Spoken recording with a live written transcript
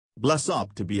Bless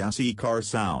up to BSE car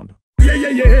sound. Yeah, yeah,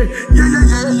 yeah, yeah, yeah,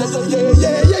 yeah, yeah, yeah,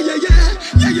 yeah, yeah, yeah,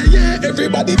 yeah, yeah, yeah.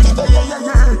 Everybody, yeah,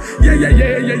 yeah, yeah,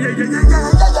 yeah, yeah, yeah, yeah, yeah,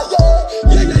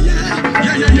 yeah,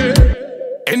 yeah, yeah, yeah, yeah.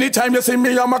 Anytime you see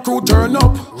me and my crew turn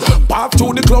up, path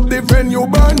to the club, the venue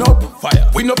burn up.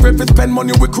 Fire. We no afraid to spend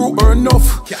money, we crew earn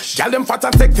enough. Gal them fat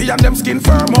and sexy and them skin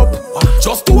firm up.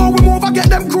 Just to how we move and get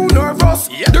them crew nervous.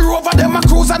 The rover them a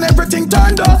cruise and everything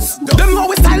turned us. Them know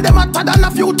we style them hotter than a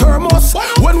few thermos.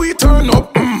 When we turn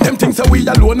up, them things say we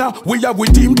alone. We have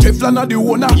with team Teflon the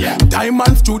owner.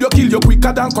 Diamond Studio kill you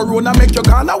quicker than Corona. Make you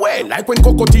gone away like when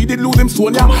Coco T did lose him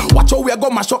Sonia. Watch how we go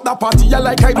mash up that party ya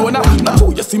like I don't know. Not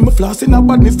true, you see me flossing a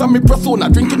badness and me persona.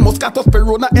 Drinking Moscato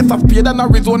Sperona, S.F.P. than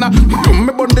Arizona.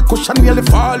 Me bun the cushion nearly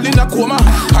fall in a coma.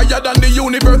 Higher than the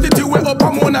university, we up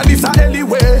a Mona Lisa.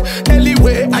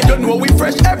 Anyway, I don't know we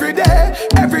fresh every day.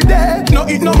 No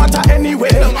it no matter anyway.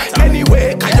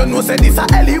 I don't know say this a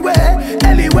anyway.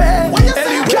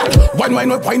 Why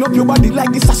not wind up your body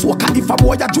like this a soca? If a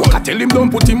boy a joker, tell him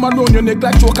don't put him around your neck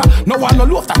like joker. No one no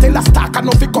love to tell a stalker,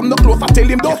 no fi come no closer. Tell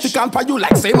him don't stick on for you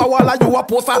like same a wall you a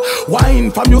poster. Wine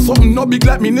from you something no big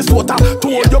like Minnesota.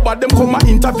 Told your bad them come a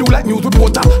interview like news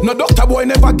reporter. No doctor boy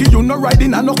never give you no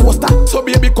riding and no coaster. So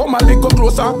baby come a little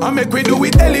closer and make we do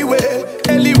it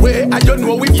anyway. I don't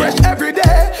know we fresh every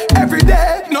day.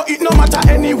 No it no matter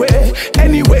anyway.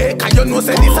 I don't know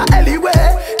say this a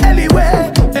anyway.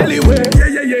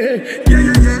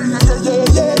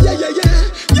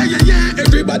 Yeah.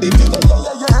 Everybody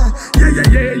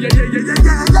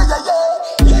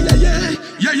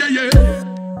yeah.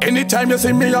 Anytime you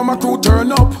see me and my crew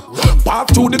turn up, path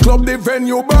to the club, the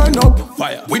venue burn up.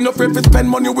 Fire. We no afraid to spend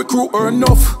money, we crew earn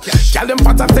enough. Gal them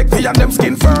fat and sexy and them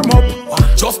skin firm up.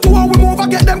 Just to how we move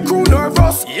and get them crew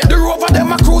nervous. The rover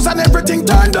them a cruise and everything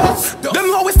turned us. Them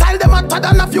know we style them hotter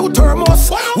than a few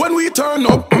thermos. When we turn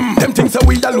up, them things say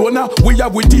we alone. We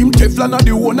have with team Teflon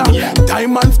the owner.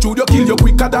 Diamond Studio kill you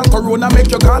quicker than Corona.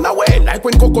 Make you gone away like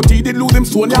when Coco T did lose him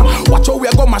Sonia. Watch how we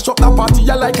go mash up that party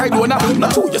ya like I don't know.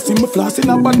 Not true, you see me flossing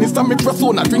a badness and me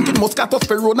persona. Drinking Moscato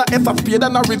Sperona, S.F.P.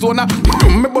 than Arizona.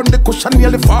 Me bun the cushion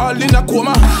nearly fall in a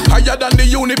coma. Higher than the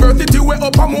university, we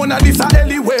up a Mona Lisa.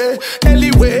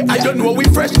 Anyway, I don't know we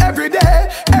fresh every day.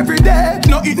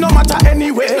 No it no matter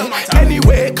anyway.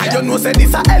 I don't know say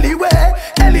this a anyway.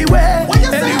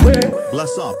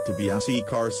 Bless up to BSE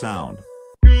car sound.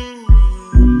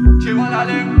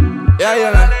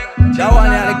 Yeah, man. That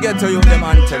one here to get to you, them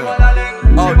and tell you.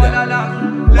 Out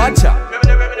there. Watch out.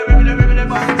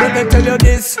 Let me tell you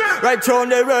this, right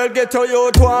round the world, get to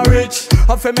you to a rich.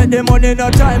 Have to make the money, no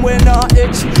time when not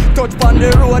itch. Touch on the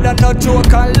road and not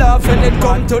joke and laugh. When it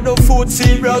come to the food,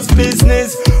 serious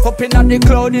business. Up in at the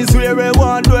cloud is where we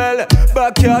want dwell.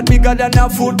 Backyard bigger than a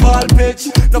football pitch.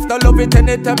 Enough to love it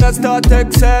anytime you start to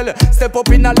excel. Step up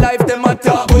in a life, them a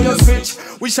talk when you switch.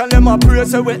 Wish and them a pray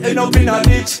so we end up in a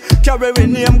ditch. Carry we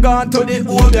name gone to the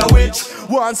old witch.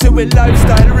 Once see we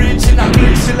lifestyle reach in a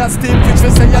glitch. Still a steam fish, we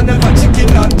say you never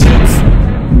chicken and chips.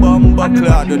 Bumba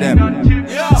cloud to them.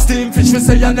 Steam fish, we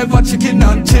say you never chicken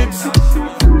and chips.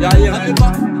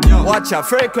 Yeah. Watch a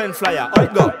frequent flyer, how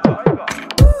it go?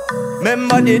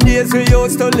 Remember the days we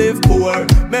used to live poor.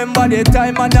 Remember the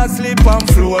time man a sleep on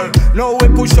floor. Now we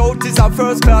push out is a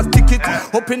first class ticket.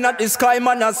 Up in at the sky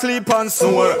man a sleep and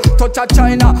snore. Touch a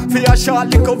China for a short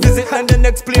little visit. And the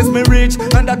next place me reach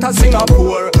and that a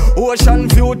Singapore. Ocean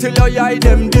view till your eye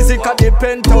them dizzy. Cause the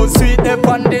penthouse suite up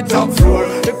on the top floor.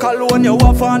 The cologne you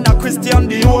want for a Christian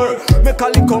Dior. Make a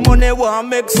little money want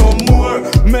make some more.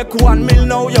 Make 1 mil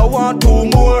now you want 2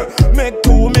 more. Make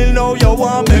 2 mil now you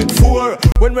want make 4.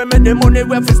 When we make the money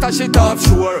we have to stash it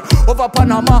offshore. Over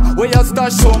Panama we have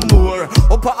stash some more.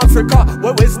 Upper Africa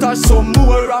where we stash some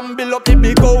more. And build up the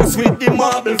big house with the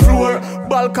marble floor.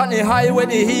 Balcony high where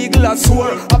the eagle a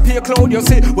soar. Up here cloud you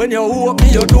see when you open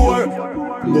your door.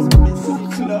 You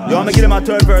want me to give them a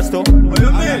third verse too? What do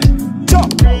you mean?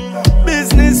 Jump.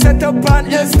 Business set up and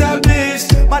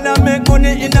established. Man I make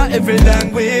money in a every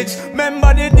language.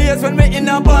 Remember the days when we in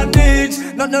a bondage.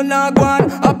 Nothing no go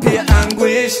on, I pay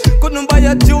anguish. Couldn't buy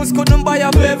a juice, couldn't buy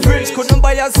a beverage. Couldn't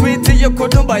buy a sweetie, you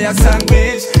couldn't buy a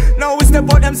sandwich. Now we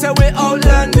step out them say we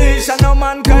outlandish. And no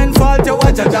mankind fault you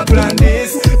watch a plan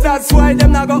this. That's why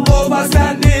them not go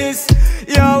overstand this.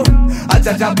 Yo, I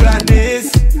judge a plan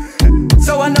this.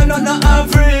 So I know not the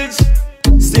average.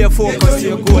 Stay focused to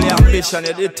your goal, your ambition,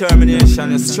 your determination,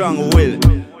 your strong will.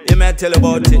 You may tell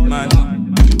about it, man.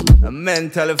 A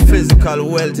mental, physical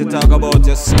wealth, you talk about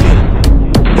your skill.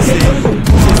 See,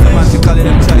 systematically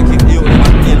them try to keep you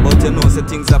on hill, but you know the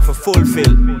things have to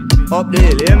fulfill. Up the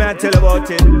hill, you may tell about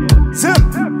it. Sim,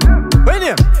 when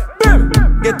you,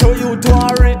 boom, get to you to a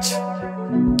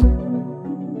rich.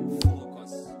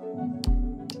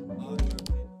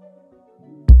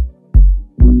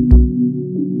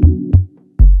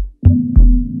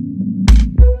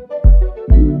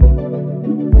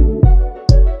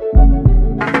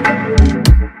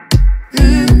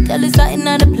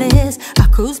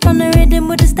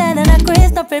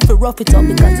 afraid to rough it up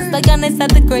because it's like honest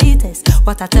at the greatest.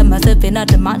 What I tell myself in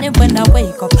the morning when I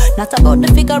wake up. Not about the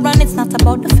figure and it's not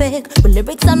about the fake. But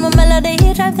lyrics and my melody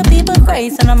drive the people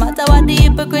crazy. And no matter what the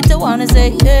hypocrite wanna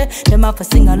say, yeah, them have to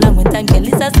sing along with Thank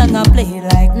Kelly's a song I play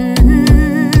like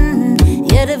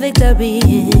yeah, the victory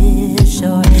is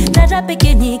sure. That a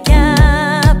bikini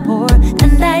can't pour,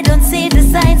 and I don't see the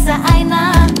signs that I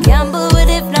now can't move it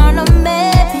if not no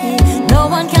maybe. No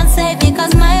one can save me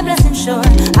cause my blessing sure.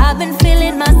 I've been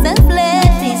feeling myself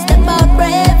lately. Step out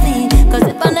bravely, cause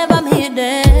if I never meet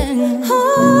them,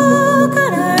 who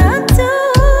could I run to?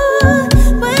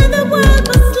 When the world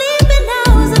was sleeping, I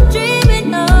was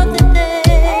dreaming of the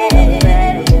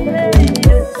day.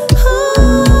 Who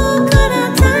could I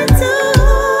turn to?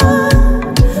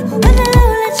 When the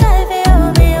lonely child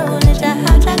be only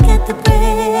child, I get the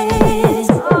praise.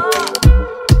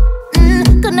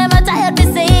 Could never tired to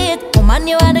say it. Woman,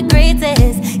 you are the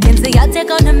greatest. Can say I'll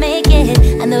take on to make it.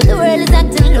 I know the world is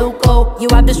acting loco. You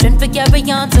have the strength to carry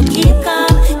on, so keep calm.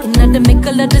 In the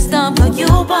middle of the storm, how you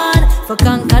born for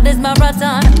conquer this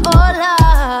marathon. Oh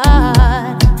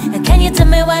Lord, and can you tell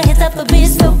me why it's up to be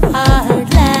so hard?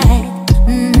 Like,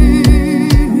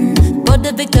 but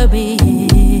the victory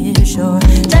is sure.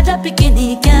 Judge a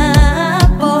bikini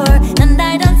can't pour, and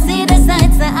I don't see the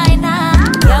signs that I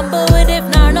now can't move it if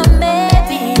not no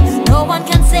maybe. No one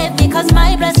can save me cause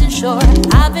my blessing sure.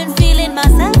 I've been feeling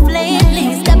myself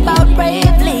lately. Step out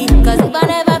bravely, cause if I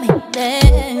never meet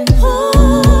them, who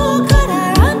could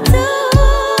I run to?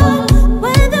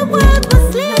 When the world was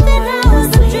sleeping, I was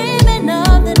dreaming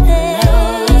of the day.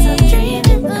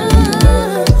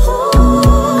 Who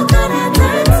could I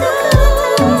turn to?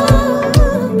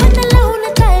 When the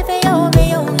lonely drive me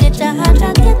only child,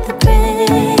 I get the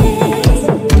praise.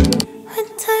 When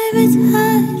time is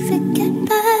hard, forget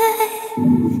by.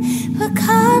 We're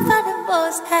called by the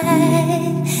Most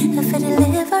High for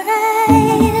deliverance.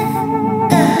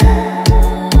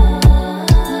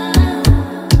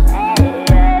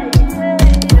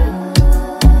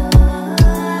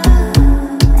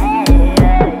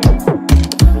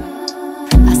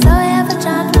 I saw you have a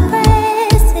job to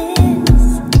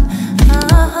praises.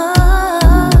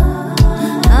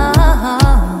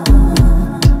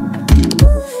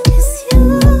 It's you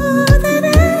that I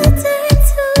turn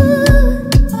to.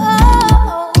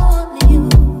 Only you,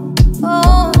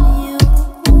 only you.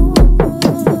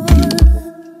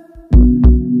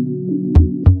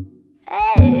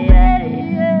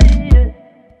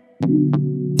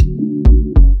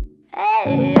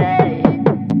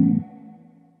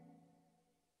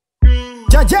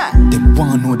 Yeah, yeah, them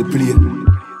wanna know the play.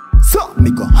 So, me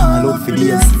go all out for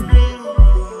this.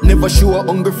 Never show a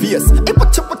hungry face. Hey,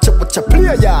 watch ya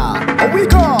play, yeah. How we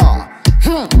go?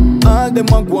 All them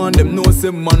a go on, them know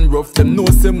say man rough, them know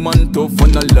say man tough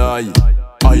and a lie.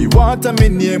 I water me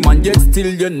name and yet still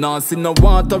you not see no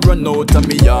water run out of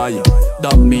me eye.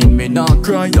 That mean me not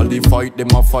cry. All the fight them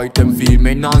a fight, them feel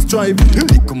me not strive.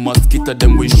 Little mosquito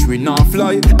them wish we not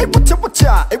fly. Hey, watch ya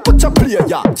play,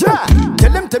 yeah. Yeah,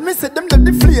 tell me say them love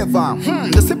the flavor.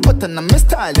 The say pattern and my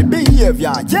style, the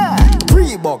behavior, yeah.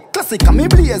 Pre-buck, classic and me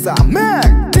blazer,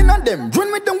 man. Ten of them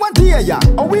run with them one day, yeah.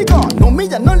 Oh we go, no me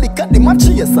and no lick at the match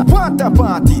chaser. Water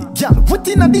party, yeah, put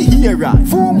in at the era.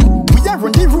 Boom, we are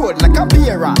on the road like a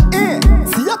beer.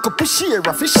 See a couple share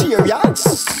of fish here, yeah.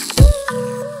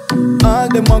 All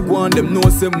them a go on, them know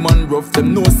say man rough,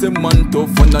 them know say man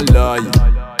tough and a lie.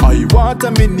 I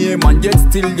water me name and yet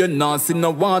still you not see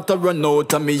no water run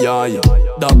out of me eye.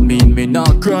 That mean me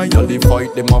not cry. All the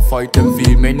fight them a fight, them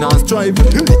feel me not strive.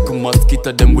 Little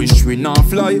mosquito them wish we not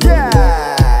fly. Yeah.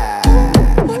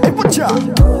 Hey, watch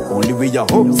out. Only way you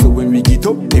hope, so when we get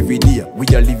up every day, we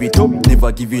a live it up,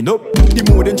 never giving up. The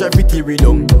more than try to tear it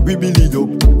down, we build it up.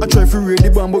 I try to raid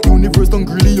the bomb, but universe don't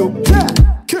grill it up. Yeah.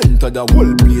 Can't tell the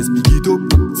whole place pick it up.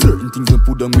 Certain things don't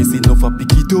put on missing enough for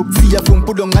pick it up. See a phone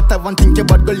put on at one think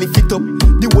about go lift it up.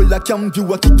 The whole of cam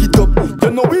view a kick it up.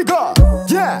 You know we go,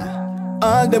 yeah.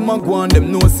 All them a go on,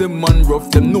 them know say man rough,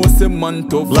 them know say man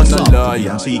tough and a lie.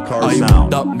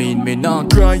 That mean me not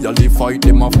cry. All the fight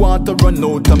them have water run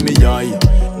out of me eye.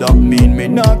 That mean me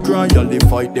not cry. All the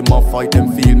fight them a fight,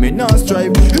 them feel me not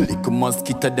strive. Little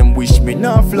mosquito them wish me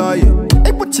not fly.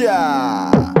 Hey, but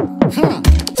yeah.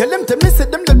 Tell me say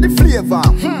them love the flavor.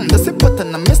 The say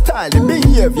pattern and my style, the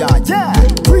behavior, yeah.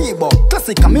 Pre-buck,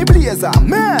 classic and me blazer,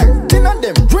 man. Ten of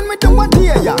them run with them one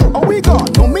day, yeah. Oh we go,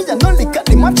 no me and no lick at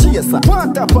the match chaser.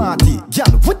 Water party,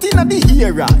 y'all put in at the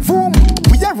era. Boom,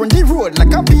 we are on the road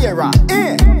like a bearer.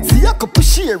 See a couple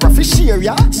share of fish here,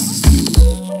 yeah.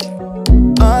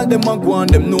 All them a go on,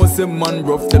 them know say man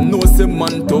rough, them know say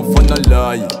man tough and a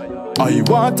lie. I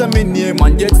water me name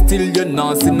and yet still you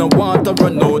not see no water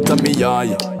run out of me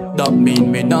eye. That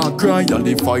mean me not cry. All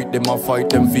the fight them, I fight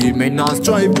them, feel me not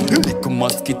strive. Little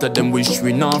mosquito them wish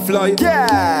we not fly.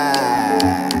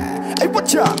 Yeah. Hey,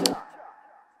 watch out.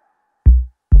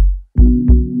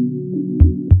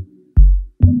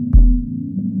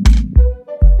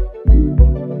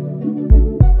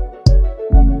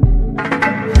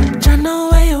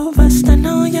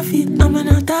 I'm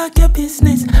gonna talk your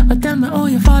business, but tell me how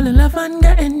you fall in love and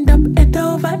get end up head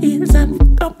over heels and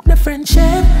fuck up the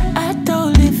friendship. I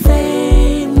told you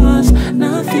fame was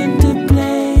nothing to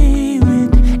play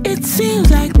with. It seems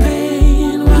like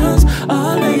pain was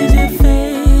always your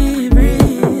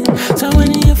favorite. So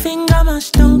when your finger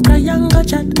mash, don't cry and go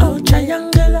chat. Oh,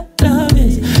 triangle love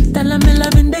is. Tell me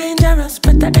loving dangerous,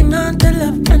 better hang on to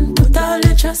love and put all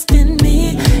your trust in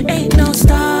me. Ain't no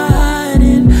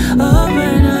starting over.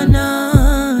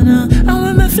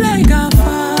 Flag are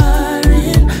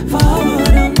firing forward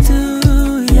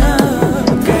onto ya.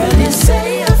 Girl, you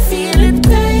say you're feeling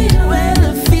pain. Well,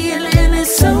 the feeling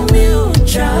is so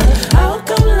mutual. How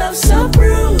come love so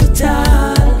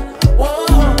brutal?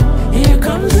 Whoa, here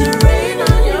comes the rain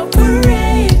on your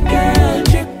parade, girl,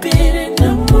 dripping in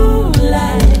the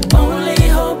moonlight. Only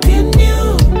hope you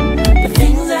knew the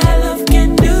things that love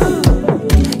can do.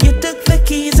 You took the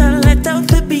keys and let out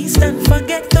the beast and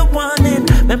forget the warning.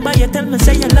 Remember you tell me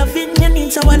say you're loving your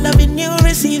needs, so I'm loving you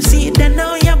receive. See then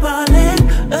now you're balling.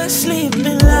 Asleep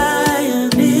me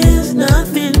lion is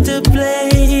nothing to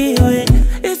play with.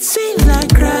 It seems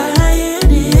like crying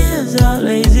is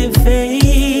always your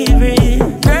favorite.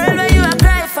 Girl, where you a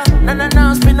cry for?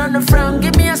 No, spin on the front,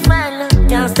 give me a smile.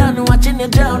 Can't stand watching you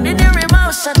drown in your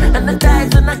emotion, and the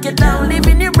tides will knock you down,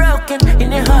 leaving you broken,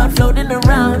 in your heart floating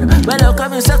around. Well, how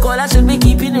come you so cold? I should be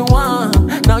keeping you warm.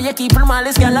 Now you're keeping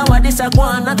malice, girl, what is a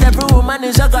one? Not every woman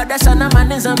is a goddess and a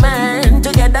man is a man.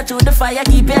 Together through the fire,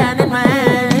 keep your hand in my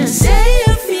hand. Say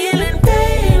you're feeling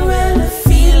pain, well, the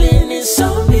feeling is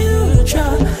so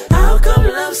mutual. How come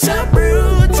love's so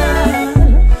brutal?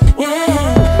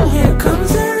 Yeah, here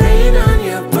comes the rain on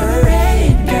your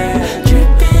parade, girl,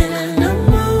 dripping in the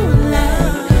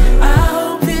moonlight. I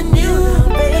hope you knew,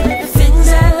 baby, the things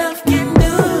that love can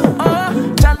do.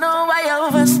 Oh, I know why you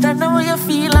overstand, know how you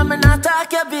feel. I'm not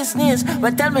talk your business,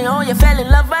 but tell me how you fell in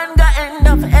love and got end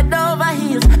up head over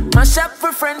heels. Mash up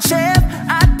for friendship.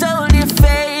 I told you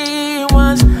fame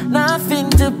was nothing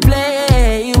to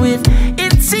play with.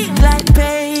 It seemed like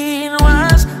pain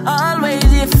was always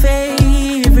your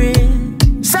favorite.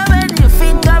 So when your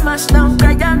finger mash down,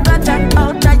 cry and go chat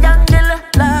out. Triangle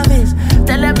love is.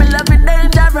 Tell me loving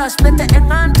dangerous, better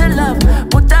hang on to love.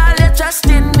 Put all your trust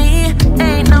in me.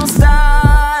 Ain't no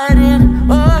starting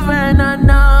over, no.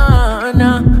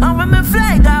 And when my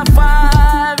flag are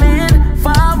firing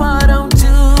forward onto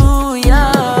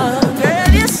ya.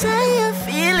 Girl, you say you're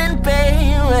feeling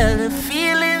pain. Well, the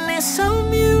feeling is so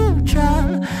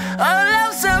mutual. All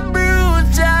love's so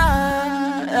brutal.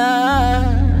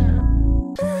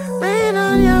 Rain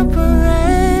on your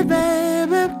parade,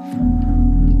 baby.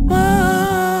 Whoa,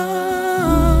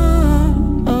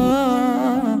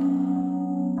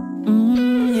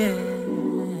 yeah.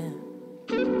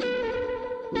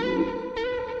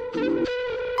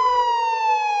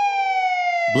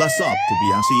 Bless up to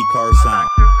Biasi Car Sound.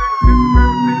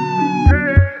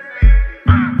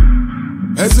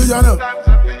 Crazy,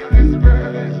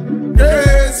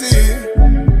 crazy,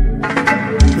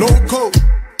 loco.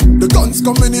 The guns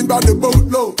coming in by the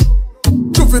boatload.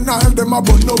 Juvenile them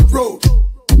about no pro.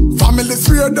 Families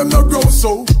fear them no grow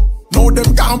so. Now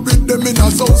them can't beat them in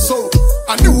a so.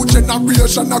 A new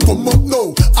generation a come up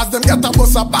now. As them get a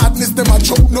bus of badness, them a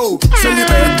choke now.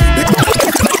 Celebrate.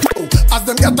 As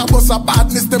them get a bus of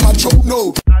badness, them a choke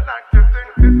now.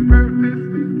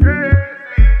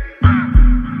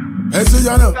 Crazy,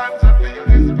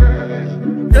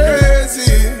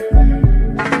 crazy,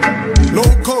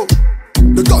 loco.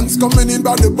 The guns coming in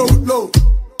by the boatload.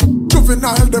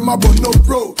 Juvenile them about no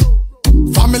pro.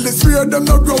 Families fear them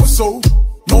no grow so.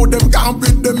 Now them can't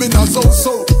beat them in a so.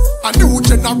 A new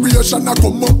generation a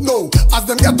come up now. As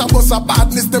them get a bus of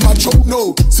badness, them a choke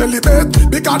now. Celebrate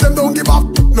because them don't give up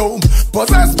no.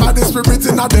 Possessed by the spirit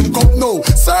in a them cup now.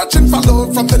 Searching for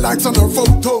love from the likes on her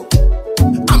photo.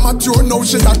 Amateur now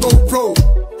she a GoPro.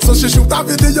 So she shoot a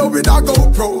video with a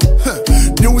GoPro.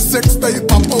 New sex tape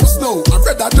a post now. I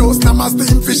read a dose now my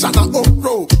steam fish and a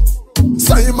uproar.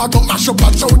 So him a go mash up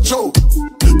a chow.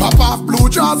 Pop off blue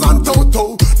jaws and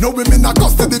toto. No women a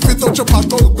custody fit touch up a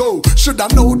go. Shoulda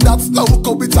know that's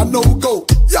loco, it's a no-go.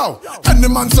 Yo, any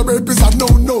man so rape is a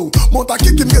no-no. Mount a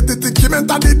kick him, get the tick him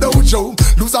enter the dojo.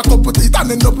 Lose a couple teeth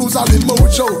and end up lose all the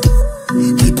mojo.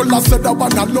 People have said I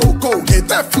want a loco. Hey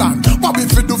Teflon, what we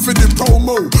fi do for the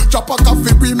promo? Drop a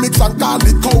coffee remix and call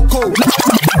it Coco.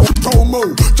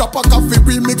 Promo, drop a coffee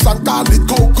remix and call it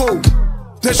Coco.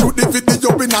 They shoot the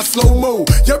video in a slow-mo.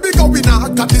 Yeah, we going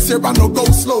hard, got this year and no go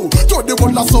slow. Throw the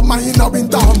whole of summer in a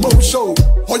winter mo show.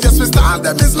 Oh yes, we style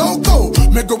them is loco.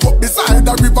 Me go up beside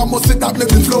the river, must see that make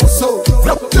me flow so.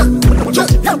 Loco.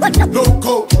 Loco.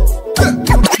 Loco. Loco.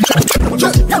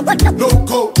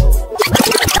 Loco.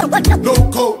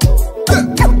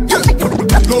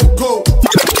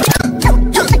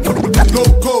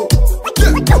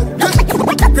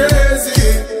 Crazy.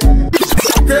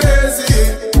 Crazy.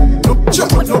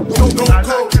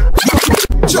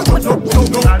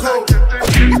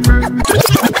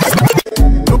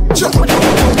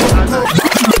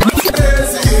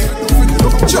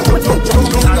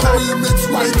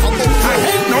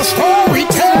 No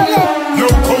storyteller,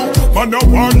 loco. Man, no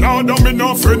one lord, I'm in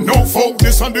no friend, no foe.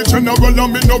 This and the general,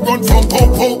 I'm in no run from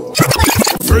Popo.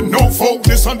 Friend, no foe.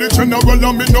 This and the general,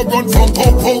 I'm in no run from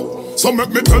Popo. So make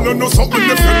me tell you no something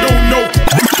if you don't know.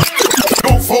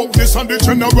 No foe. This and the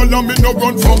general, I'm in no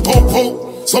run from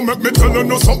Popo. So make me tell you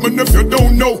no something if you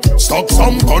don't know. Stop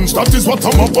some guns, that is what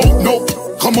I'm about now.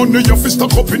 Come on, your fist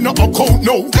stuck up in a account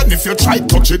now. And if you try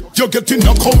touch it, you get in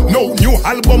a count now. New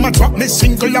album, I drop me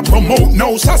single, I promote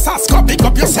now. Sasaska, pick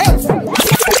up yourself.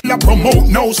 I promote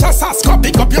now. Sasaska,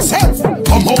 pick up yourself.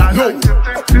 Come on now.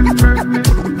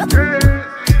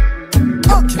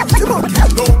 Okay, come on,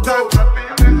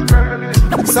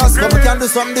 Saska, we can do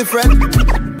something different.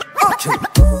 Okay.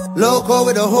 Loco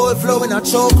with a whole flow in a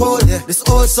chokehold. Yeah. This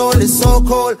old soul is so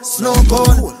cold, snow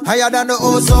cone. Higher than the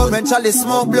ozone, when Charlie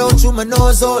smoke blow through my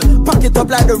nose hole. Pack it up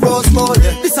like the rose bowl.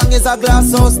 Yeah. This song is a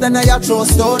glass house, then I throw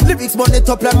stone. Lyrics burn it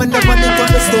up like me never did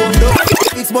on the stove though.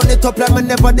 Lyrics burn it up like me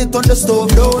never did on the stove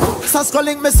though. Sass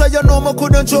calling me so you know me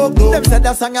couldn't choke though. Them said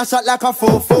that song a shot like a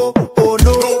fofo. Oh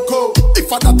no. Loco.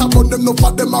 If I that about them, no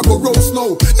for them I go roast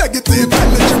now. Negative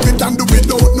energy we can do we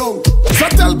don't know. So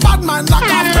tell bad man like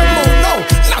after more no.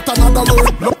 Not another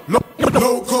road.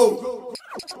 Loco.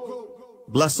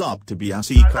 Bless up to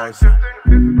Biasi Carson.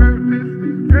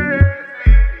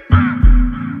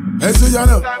 Hey, so you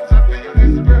know.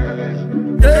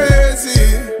 Crazy.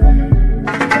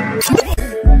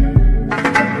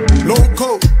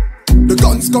 Loco. The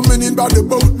guns coming in by the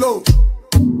boatload.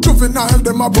 Juvenile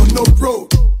them a burn up road.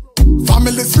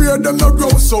 Families fear them no grow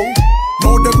so.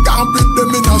 Now them can't beat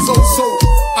them in a so-so.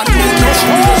 And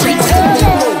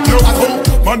loco.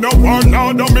 Man, no one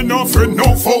lord, I'm in no friend,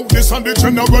 no foe. This and the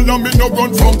general, I'm in no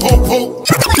run from Popo.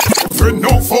 Friend,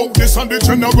 no foe. This and the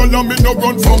general, I'm in no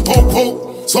run from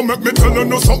Popo. So make me tell you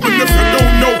no something if you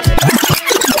don't know.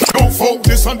 No foe.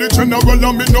 This and the general,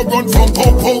 I'm in no run from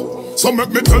Popo. So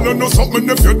make me tell you no something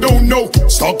if you don't know.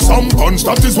 Stop some guns,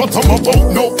 that is what I'm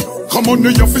about now. Come on,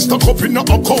 your fist stuck up in a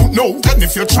account now. And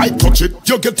if you try touch it,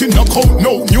 you get in a count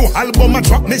now. New album, I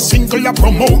drop me single, I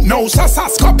promote now.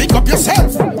 Sasaska, pick up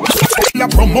yourself. I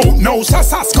promote now.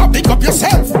 Sasaska, pick up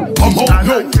yourself. Come on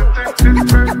now.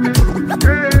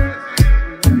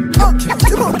 Okay,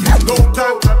 come on,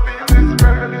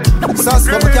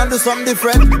 Saska, we can do something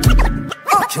different.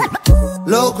 Okay.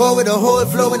 Loco with a whole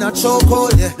flow in a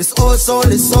chokehold. Yeah. This old soul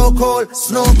is so cold,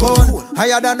 snow cone.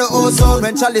 Higher than the ozone,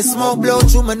 when Charlie smoke blow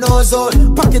through my nose hole.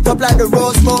 Pack it up like the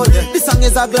rose bowl. Yeah. This song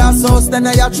is a glass house, then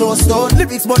I throw stone.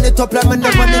 Lyrics burn it up like me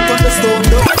never did on the stove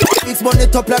though. Lyrics burn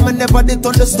it up like me never did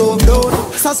on the stove though.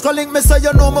 Sass calling me so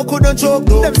you know me couldn't choke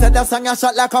though. Them said that song a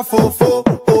shot like a fofo.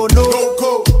 Oh no.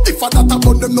 Loco. If I that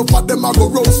about them, no for them I go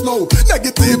roast now.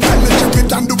 Negative energy we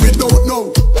can do we don't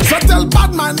know. So tell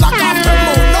bad man like after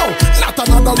more no. Not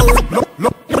another road.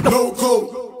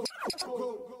 Loco.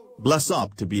 Bless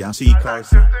up to Biasi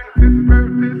Carson.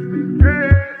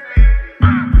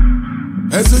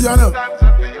 Hey, so you know.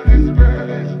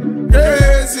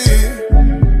 Crazy.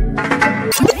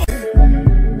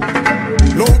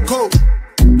 Loco.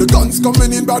 The guns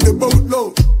coming in by the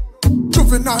boatload.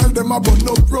 Juvenile them a burn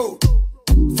up road.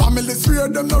 Families fear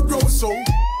them no grow so.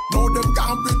 Now them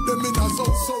can't beat them in a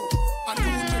so-so. And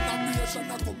new generation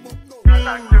a come up now.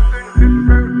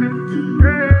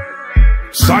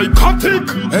 Psychotic.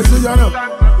 Hey, so you know.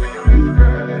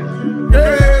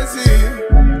 Crazy.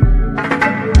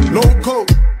 Loco.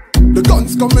 The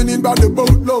guns coming in by the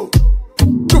boatload.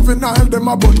 Juvenile them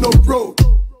a burn up road.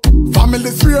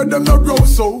 Families fear them no grow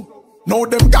so. Now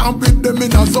them can't beat them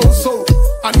in a so-so.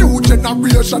 A new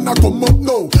generation a come up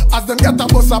now. As them get a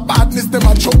bus of badness, them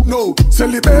a choke now.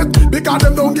 Celebrate because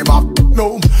them don't give up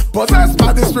no. Possessed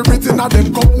by the spirit in a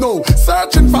them cup now.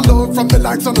 Searching for love from the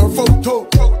likes on her photo.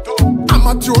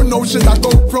 Amateur now she a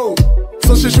GoPro.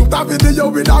 so she shoot a video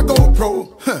with a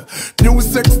GoPro. New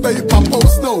sex tape a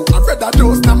post now. I read a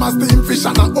dose, now my steam fish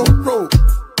and a okro.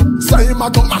 Say him a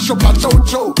go mash up a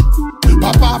chocho.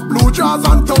 Pop off blue jaws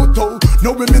and toto.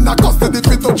 No women a custody if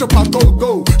it touch up a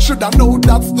go-go. Shoulda know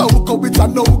that's loco, it's a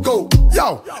no-go.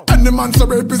 Yo, any man so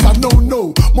rape is a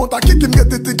no-no. Mount a kick him,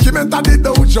 get it, think him enter the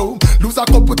dojo. Lose a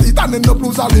couple teeth and end up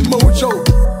lose all the mojo.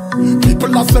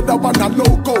 People have said that one a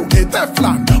logo. Hey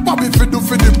Teflon, what we fi do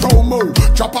for the promo?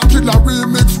 Drop a killer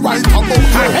remix right about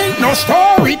now. I ain't no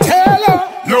storyteller.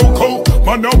 Loco,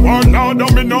 man a one lord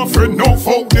and me no friend no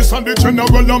folk. This and the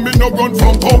general and me no run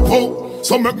from popo.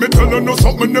 So make me tell you know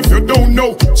something if you don't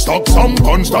know. Stock some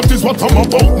guns, that is what I'm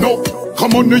about now.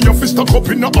 Come on, your fist stuck up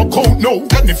in a account now.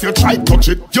 And if you try touch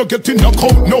it, you get in a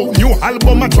count now. New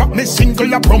album I drop, me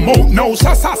single I promote now.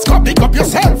 Sasaska, pick up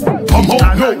yourself, come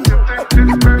out now.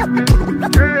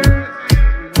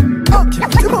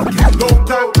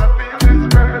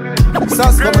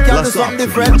 Saska, we can do something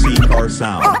different. Car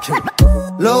sound.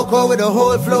 Loco with the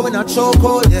whole flow in a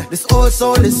chokehold. Yeah. This old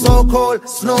soul is so cold,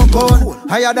 snow cold.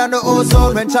 Higher than the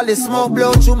ozone. When Charlie smoke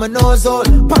blow through my nose hole.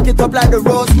 Pack it up like the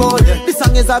rose gold. Yeah. This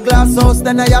song is a glass house,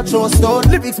 then I throw stone.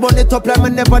 Lyrics burn it up like me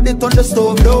never did on the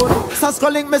stove down.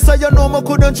 Saska link me so you know me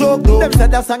couldn't choke though. Them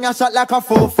said that song a shot like a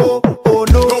fofo. Oh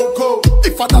no. Loco,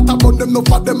 if I that about them, no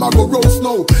for them I go roast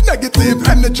no. Negative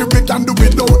energy we can do we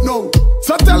don't know.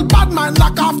 So tell bad mind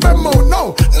like off them out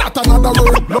no. Not another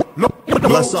road.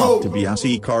 Bless up to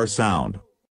BSE Car Sound.